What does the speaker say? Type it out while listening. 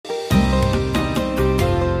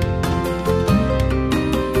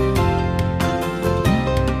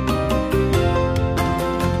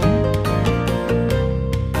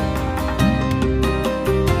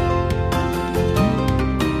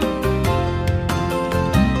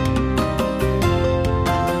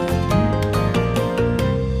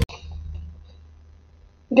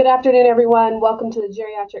Good afternoon, everyone. Welcome to the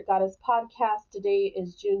Geriatric Goddess Podcast. Today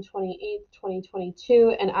is June 28th,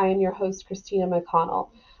 2022, and I am your host, Christina McConnell.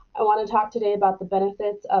 I want to talk today about the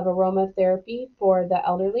benefits of aromatherapy for the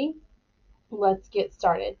elderly. Let's get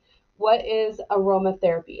started. What is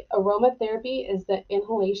aromatherapy? Aromatherapy is the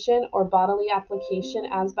inhalation or bodily application,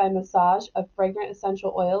 as by massage, of fragrant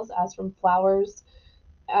essential oils, as from flowers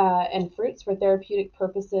and fruits, for therapeutic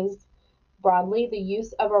purposes. Broadly, the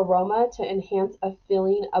use of aroma to enhance a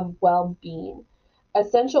feeling of well-being.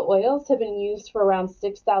 Essential oils have been used for around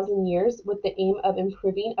 6,000 years with the aim of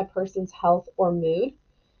improving a person's health or mood.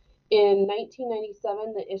 In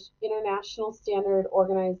 1997, the International Standard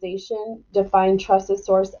Organization defined trusted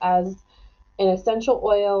source as an essential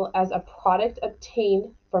oil as a product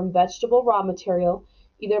obtained from vegetable raw material,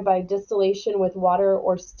 either by distillation with water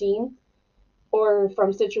or steam, or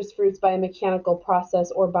from citrus fruits by a mechanical process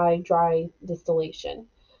or by dry distillation.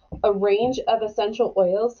 A range of essential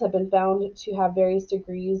oils have been found to have various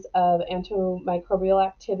degrees of antimicrobial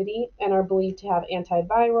activity and are believed to have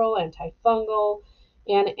antiviral, antifungal,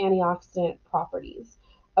 and antioxidant properties.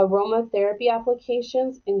 Aromatherapy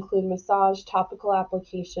applications include massage, topical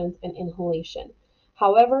applications, and inhalation.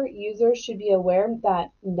 However, users should be aware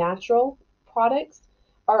that natural products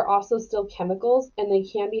are also still chemicals and they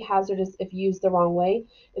can be hazardous if used the wrong way.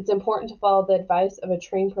 It's important to follow the advice of a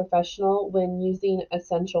trained professional when using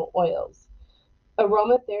essential oils.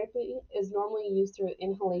 Aromatherapy is normally used through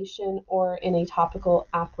inhalation or in a topical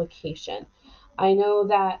application. I know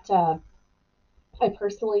that I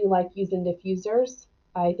personally like using diffusers.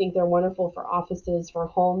 I think they're wonderful for offices, for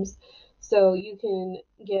homes. So you can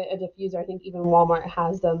get a diffuser. I think even Walmart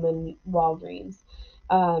has them in Walgreens.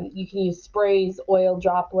 You can use sprays, oil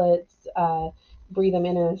droplets, breathe them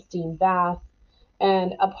in a steam bath.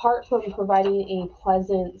 And apart from providing a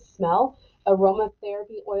pleasant smell,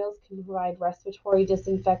 aromatherapy oils can provide respiratory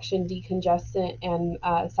disinfection, decongestant,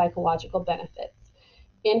 and psychological benefits.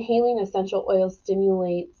 Inhaling essential oils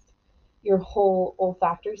stimulates your whole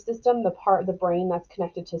olfactory system, the part of the brain that's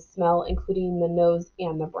connected to smell, including the nose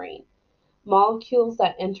and the brain. Molecules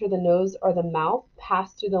that enter the nose or the mouth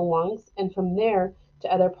pass through the lungs and from there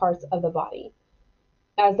to other parts of the body.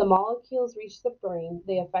 As the molecules reach the brain,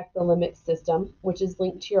 they affect the limbic system, which is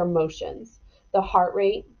linked to your emotions, the heart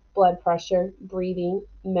rate, blood pressure, breathing,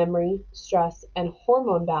 memory, stress, and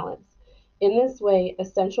hormone balance. In this way,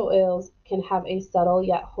 essential oils can have a subtle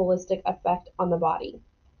yet holistic effect on the body.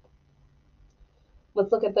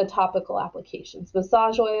 Let's look at the topical applications.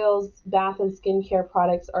 Massage oils, bath and skincare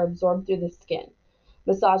products are absorbed through the skin.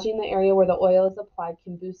 Massaging the area where the oil is applied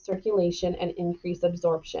can boost circulation and increase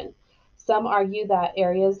absorption. Some argue that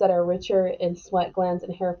areas that are richer in sweat glands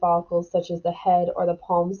and hair follicles, such as the head or the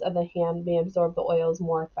palms of the hand, may absorb the oils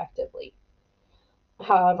more effectively.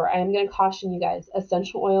 However, I am going to caution you guys,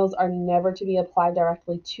 essential oils are never to be applied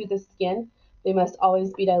directly to the skin. They must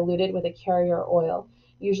always be diluted with a carrier oil.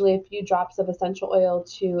 Usually a few drops of essential oil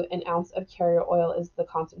to an ounce of carrier oil is the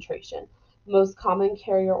concentration. Most common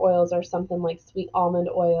carrier oils are something like sweet almond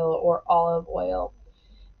oil or olive oil.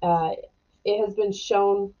 Uh, it has been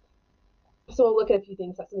shown, so we'll look at a few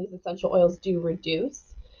things that some of these essential oils do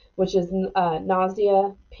reduce, which is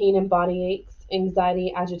nausea, pain and body aches,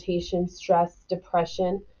 anxiety, agitation, stress,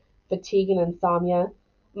 depression, fatigue and insomnia,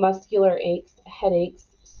 muscular aches, headaches,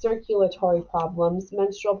 circulatory problems,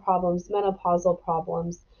 menstrual problems, menopausal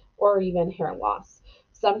problems, or even hair loss.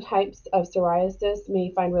 Some types of psoriasis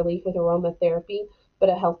may find relief with aromatherapy, but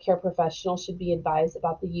a healthcare professional should be advised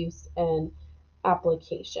about the use and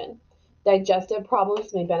application. Digestive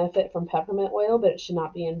problems may benefit from peppermint oil, but it should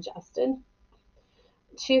not be ingested.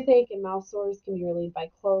 Toothache and mouth sores can be relieved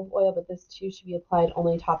by clove oil, but this too should be applied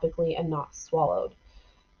only topically and not swallowed.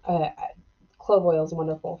 Uh, Clove oil is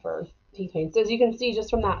wonderful for teeth pain. So as you can see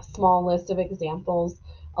just from that small list of examples,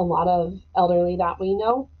 a lot of elderly that we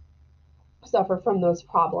know suffer from those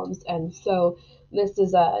problems. And so this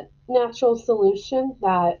is a natural solution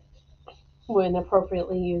that, when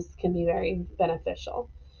appropriately used, can be very beneficial.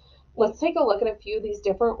 Let's take a look at a few of these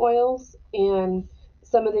different oils and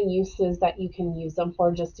some of the uses that you can use them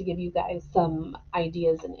for, just to give you guys some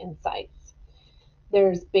ideas and insights.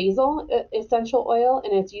 There's basil essential oil,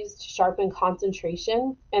 and it's used to sharpen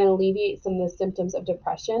concentration and alleviate some of the symptoms of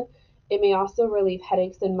depression. It may also relieve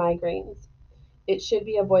headaches and migraines. It should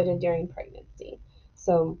be avoided during pregnancy.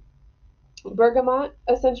 So bergamot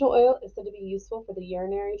essential oil is said to be useful for the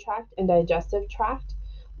urinary tract and digestive tract.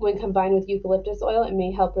 When combined with eucalyptus oil, it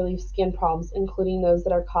may help relieve skin problems, including those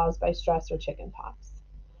that are caused by stress or chickenpox.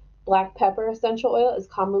 Black pepper essential oil is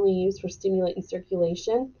commonly used for stimulating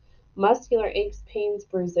circulation, muscular aches, pains,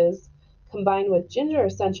 bruises, Combined with ginger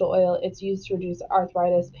essential oil, it's used to reduce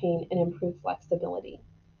arthritis, pain, and improve flexibility.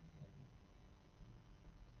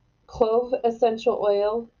 Clove essential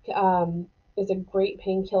oil is a great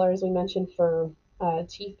painkiller, as we mentioned, for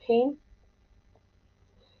teeth pain.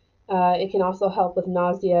 It can also help with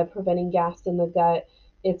nausea, preventing gas in the gut.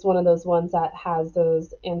 It's one of those ones that has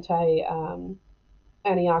those antioxidant,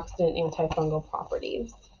 antifungal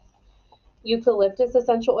properties. Eucalyptus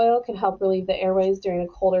essential oil can help relieve the airways during a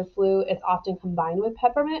cold or flu. It's often combined with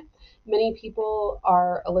peppermint. Many people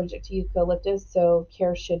are allergic to eucalyptus, so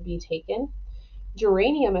care should be taken.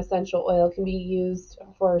 Geranium essential oil can be used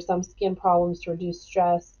for some skin problems to reduce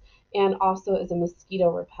stress and also as a mosquito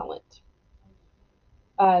repellent.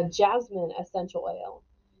 Jasmine essential oil.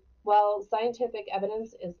 While scientific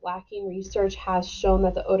evidence is lacking, research has shown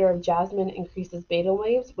that the odor of jasmine increases beta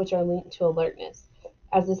waves, which are linked to alertness.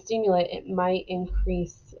 As a stimulant, it might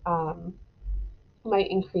increase blood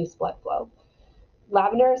flow.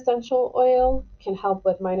 Lavender essential oil can help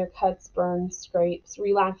with minor cuts, burns, scrapes,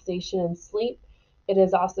 relaxation, and sleep. It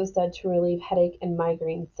is also said to relieve headache and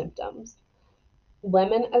migraine symptoms.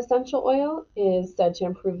 Lemon essential oil is said to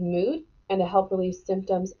improve mood and to help relieve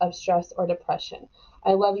symptoms of stress or depression.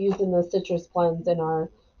 I love using the citrus blends in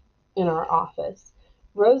our office.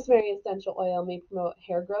 Rosemary essential oil may promote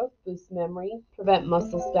hair growth, boost memory, prevent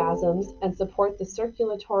muscle spasms, and support the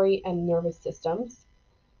circulatory and nervous systems.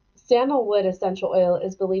 Sandalwood essential oil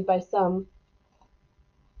is believed by some.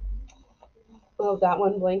 Oh, that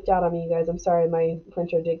one blanked out on me, you guys. I'm sorry, my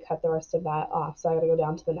printer did cut the rest of that off, so I gotta go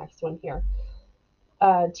down to the next one here.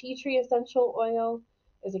 Tea tree essential oil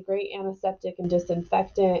is a great antiseptic and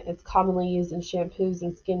disinfectant. It's commonly used in shampoos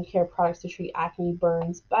and skincare products to treat acne,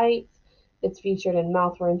 burns, bites. It's featured in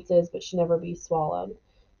mouth rinses but should never be swallowed.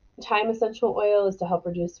 Thyme essential oil is to help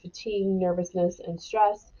reduce fatigue, nervousness, and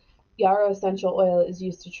stress. Yarrow essential oil is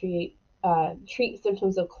used to treat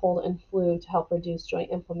symptoms of cold and flu to help reduce joint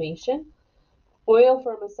inflammation. Oil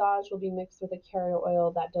for a massage will be mixed with a carrier oil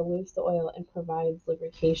that dilutes the oil and provides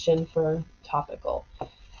lubrication for topical.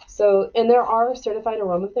 So, and there are certified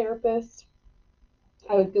aromatherapists.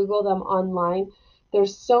 I would Google them online.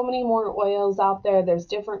 There's so many more oils out there. There's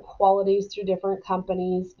different qualities through different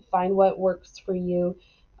companies. Find what works for you.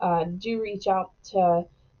 Do reach out to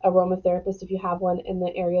aromatherapist if you have one in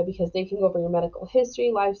the area because they can go over your medical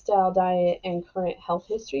history, lifestyle, diet, and current health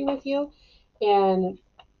history with you. And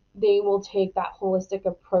they will take that holistic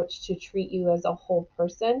approach to treat you as a whole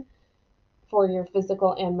person for your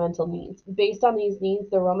physical and mental needs. Based on these needs,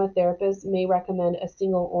 the aromatherapist may recommend a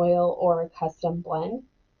single oil or a custom blend.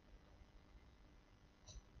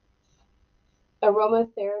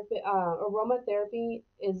 Aromatherapy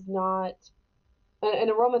is not an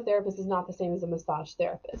aromatherapist is not the same as a massage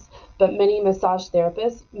therapist, but many massage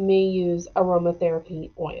therapists may use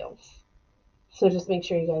aromatherapy oils. So just make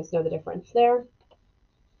sure you guys know the difference there.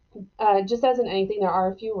 Just as in anything, there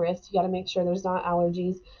are a few risks. You got to make sure there's not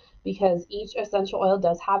allergies because each essential oil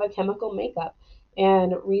does have a chemical makeup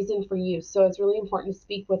and reason for use. So it's really important to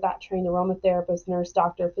speak with that trained aromatherapist, nurse,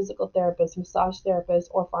 doctor, physical therapist, massage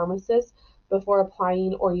therapist, or pharmacist before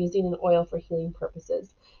applying or using an oil for healing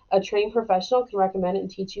purposes. A trained professional can recommend and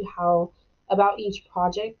teach you how about each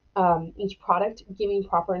product, giving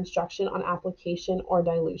proper instruction on application or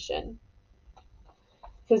dilution.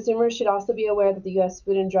 Consumers should also be aware that the U.S.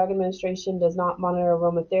 Food and Drug Administration does not monitor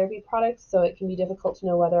aromatherapy products, so it can be difficult to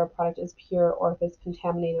know whether a product is pure or if it's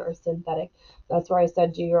contaminated or synthetic. That's where I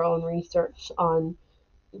said do your own research on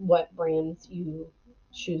what brands you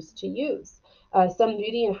choose to use. Some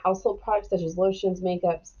beauty and household products, such as lotions,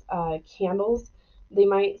 makeups, candles, they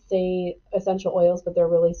might say essential oils, but they're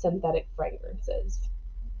really synthetic fragrances.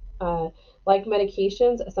 Uh, like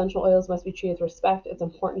medications, essential oils must be treated with respect. It's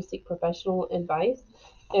important to seek professional advice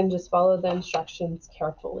and just follow the instructions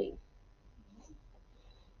carefully.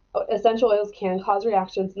 Essential oils can cause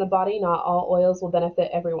reactions in the body. Not all oils will benefit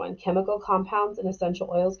everyone. Chemical compounds in essential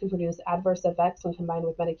oils can produce adverse effects when combined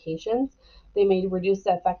with medications. They may reduce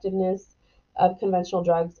the effectiveness of conventional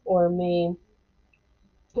drugs or may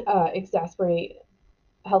exacerbate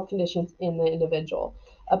health conditions in the individual.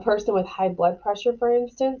 A person with high blood pressure, for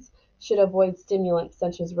instance, should avoid stimulants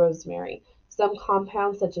such as rosemary. Some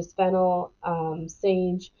compounds, such as fennel,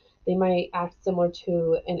 sage, they might act similar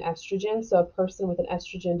to an estrogen. So, a person with an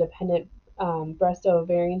estrogen dependent breast or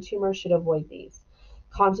ovarian tumor should avoid these.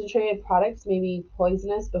 Concentrated products may be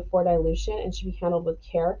poisonous before dilution and should be handled with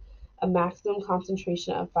care. A maximum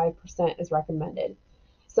concentration of 5% is recommended.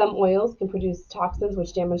 Some oils can produce toxins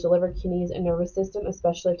which damage the liver, kidneys, and nervous system,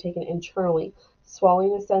 especially if taken internally.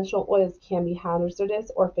 Swallowing essential oils can be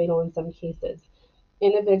hazardous or fatal in some cases.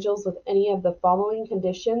 Individuals with any of the following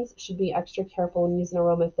conditions should be extra careful when using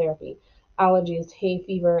aromatherapy: allergies, hay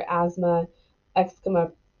fever, asthma,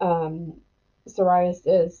 eczema,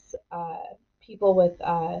 psoriasis, people with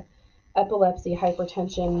epilepsy,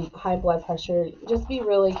 hypertension, high blood pressure. Just be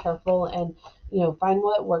really careful and, find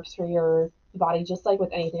what works for your body, just like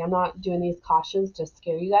with anything. I'm not doing these cautions to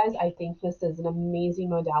scare you guys. I think this is an amazing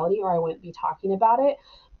modality, or I wouldn't be talking about it.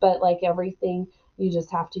 But like everything, you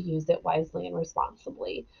just have to use it wisely and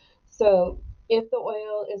responsibly. So, if the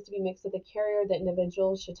oil is to be mixed with a carrier, the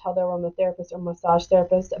individual should tell their aromatherapist or massage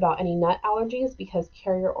therapist about any nut allergies, because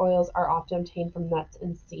carrier oils are often obtained from nuts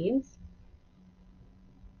and seeds.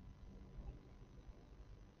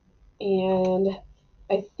 And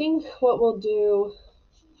I think what we'll do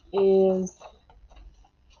is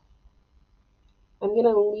I'm going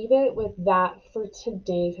to leave it with that for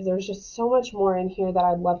today, because there's just so much more in here that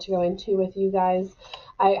I'd love to go into with you guys.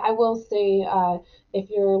 I will say,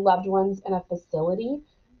 if your loved one's in a facility,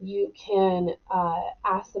 you can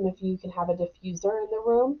ask them if you can have a diffuser in the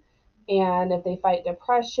room. And if they fight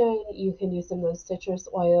depression, you can use some of those citrus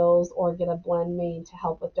oils or get a blend made to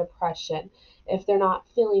help with depression. If they're not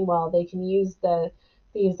feeling well, they can use the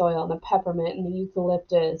thieves oil and the peppermint and the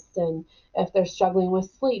eucalyptus. And if they're struggling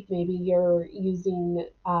with sleep, maybe you're using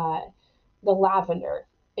the lavender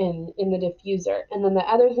in the diffuser. And then the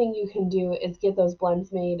other thing you can do is get those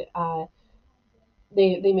blends made.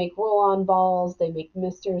 They make roll-on balls. They make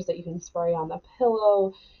misters that you can spray on the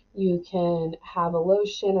pillow. You can have a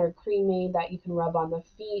lotion or cream made that you can rub on the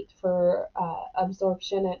feet for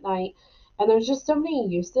absorption at night. And there's just so many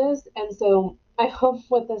uses. And so I hope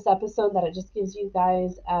with this episode that it just gives you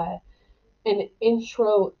guys an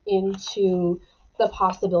intro into the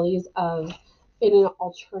possibilities of in an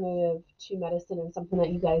alternative to medicine, and something that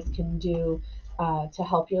you guys can do to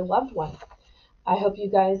help your loved one. I hope you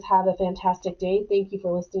guys have a fantastic day. Thank you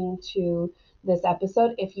for listening to this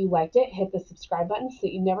episode. If you liked it, hit the subscribe button so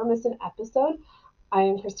that you never miss an episode. I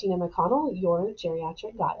am Christina McConnell, your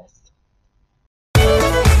geriatric goddess.